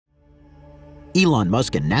Elon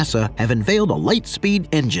Musk and NASA have unveiled a light-speed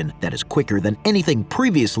engine that is quicker than anything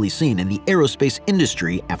previously seen in the aerospace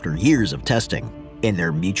industry after years of testing. In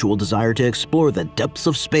their mutual desire to explore the depths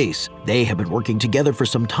of space, they have been working together for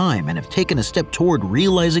some time and have taken a step toward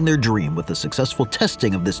realizing their dream with the successful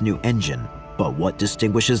testing of this new engine. But what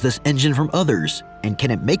distinguishes this engine from others? And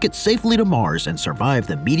can it make it safely to Mars and survive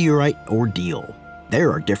the meteorite ordeal?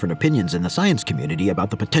 There are different opinions in the science community about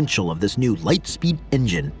the potential of this new light-speed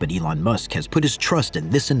engine, but Elon Musk has put his trust in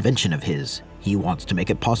this invention of his. He wants to make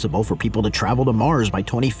it possible for people to travel to Mars by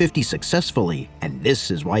 2050 successfully, and this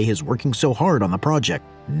is why he is working so hard on the project.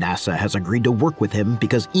 NASA has agreed to work with him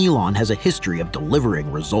because Elon has a history of delivering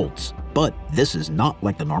results. But this is not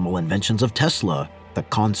like the normal inventions of Tesla. The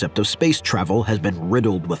concept of space travel has been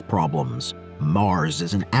riddled with problems. Mars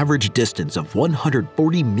is an average distance of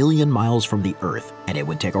 140 million miles from the Earth, and it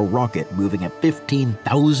would take a rocket moving at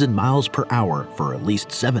 15,000 miles per hour for at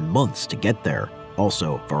least 7 months to get there.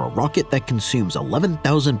 Also, for a rocket that consumes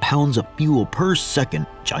 11,000 pounds of fuel per second,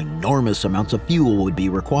 ginormous amounts of fuel would be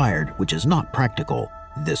required, which is not practical.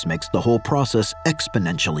 This makes the whole process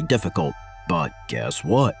exponentially difficult. But guess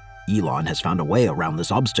what? Elon has found a way around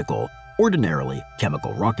this obstacle. Ordinarily,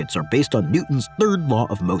 chemical rockets are based on Newton's third law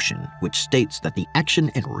of motion, which states that the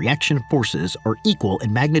action and reaction forces are equal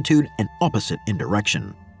in magnitude and opposite in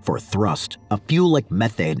direction. For thrust, a fuel like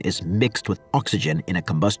methane is mixed with oxygen in a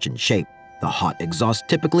combustion shape. The hot exhaust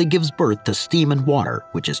typically gives birth to steam and water,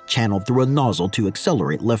 which is channeled through a nozzle to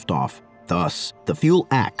accelerate liftoff. Thus, the fuel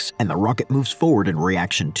acts and the rocket moves forward in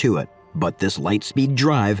reaction to it. But this light-speed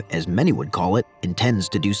drive, as many would call it, intends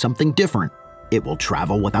to do something different. It will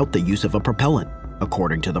travel without the use of a propellant.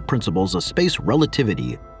 According to the principles of space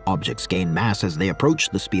relativity, objects gain mass as they approach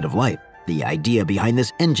the speed of light. The idea behind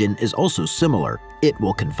this engine is also similar. It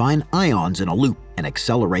will confine ions in a loop and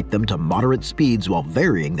accelerate them to moderate speeds while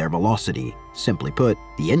varying their velocity. Simply put,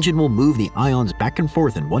 the engine will move the ions back and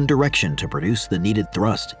forth in one direction to produce the needed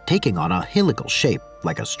thrust, taking on a helical shape,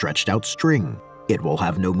 like a stretched-out string. It will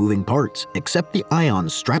have no moving parts, except the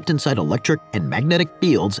ions strapped inside electric and magnetic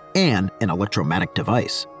fields and an electromagnetic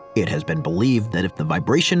device. It has been believed that if the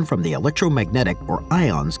vibration from the electromagnetic or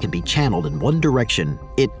ions can be channeled in one direction,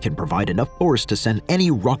 it can provide enough force to send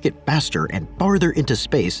any rocket faster and farther into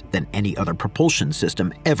space than any other propulsion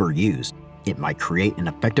system ever used. It might create an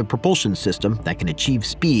effective propulsion system that can achieve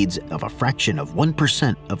speeds of a fraction of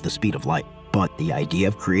 1% of the speed of light. But the idea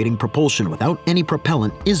of creating propulsion without any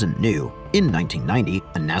propellant isn't new. In 1990,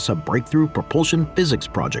 a NASA breakthrough propulsion physics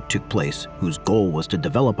project took place, whose goal was to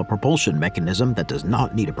develop a propulsion mechanism that does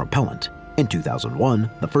not need a propellant. In 2001,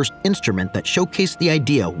 the first instrument that showcased the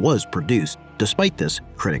idea was produced. Despite this,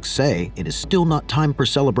 critics say it is still not time for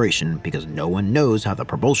celebration because no one knows how the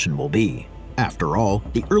propulsion will be. After all,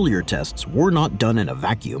 the earlier tests were not done in a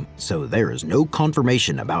vacuum, so there is no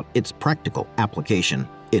confirmation about its practical application.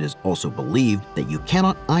 It is also believed that you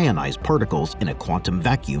cannot ionize particles in a quantum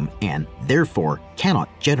vacuum and, therefore, cannot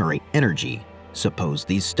generate energy. Suppose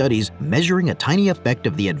these studies measuring a tiny effect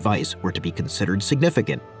of the device were to be considered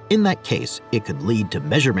significant. In that case, it could lead to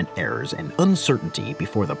measurement errors and uncertainty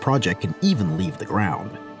before the project can even leave the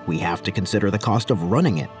ground. We have to consider the cost of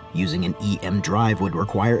running it. Using an EM drive would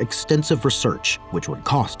require extensive research, which would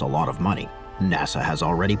cost a lot of money. NASA has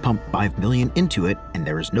already pumped $5 million into it, and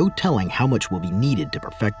there is no telling how much will be needed to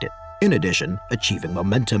perfect it. In addition, achieving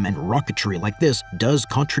momentum in rocketry like this does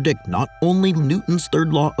contradict not only Newton's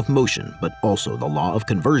third law of motion, but also the law of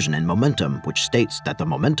conversion in momentum, which states that the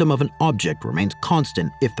momentum of an object remains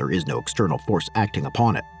constant if there is no external force acting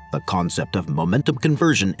upon it. The concept of momentum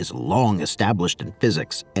conversion is long established in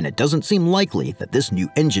physics, and it doesn't seem likely that this new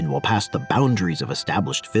engine will pass the boundaries of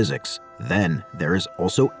established physics. Then, there is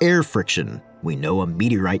also air friction. We know a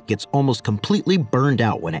meteorite gets almost completely burned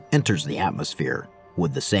out when it enters the atmosphere.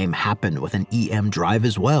 Would the same happen with an EM drive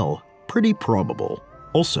as well? Pretty probable.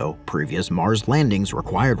 Also, previous Mars landings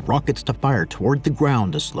required rockets to fire toward the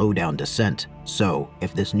ground to slow down descent. So,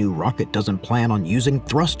 if this new rocket doesn't plan on using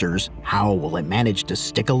thrusters, how will it manage to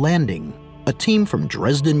stick a landing? A team from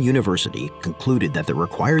Dresden University concluded that the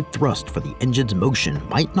required thrust for the engine's motion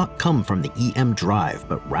might not come from the EM drive,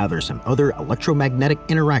 but rather some other electromagnetic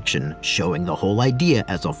interaction, showing the whole idea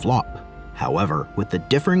as a flop. However, with the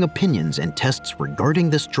differing opinions and tests regarding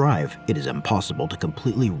this drive, it is impossible to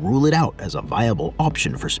completely rule it out as a viable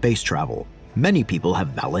option for space travel. Many people have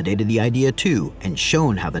validated the idea too and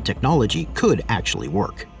shown how the technology could actually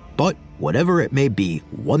work. But whatever it may be,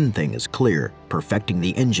 one thing is clear: perfecting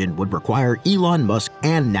the engine would require Elon Musk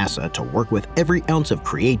and NASA to work with every ounce of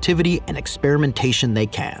creativity and experimentation they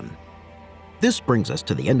can. This brings us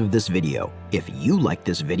to the end of this video. If you like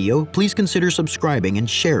this video, please consider subscribing and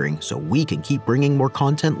sharing so we can keep bringing more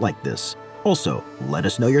content like this. Also, let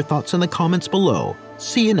us know your thoughts in the comments below.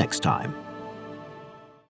 See you next time.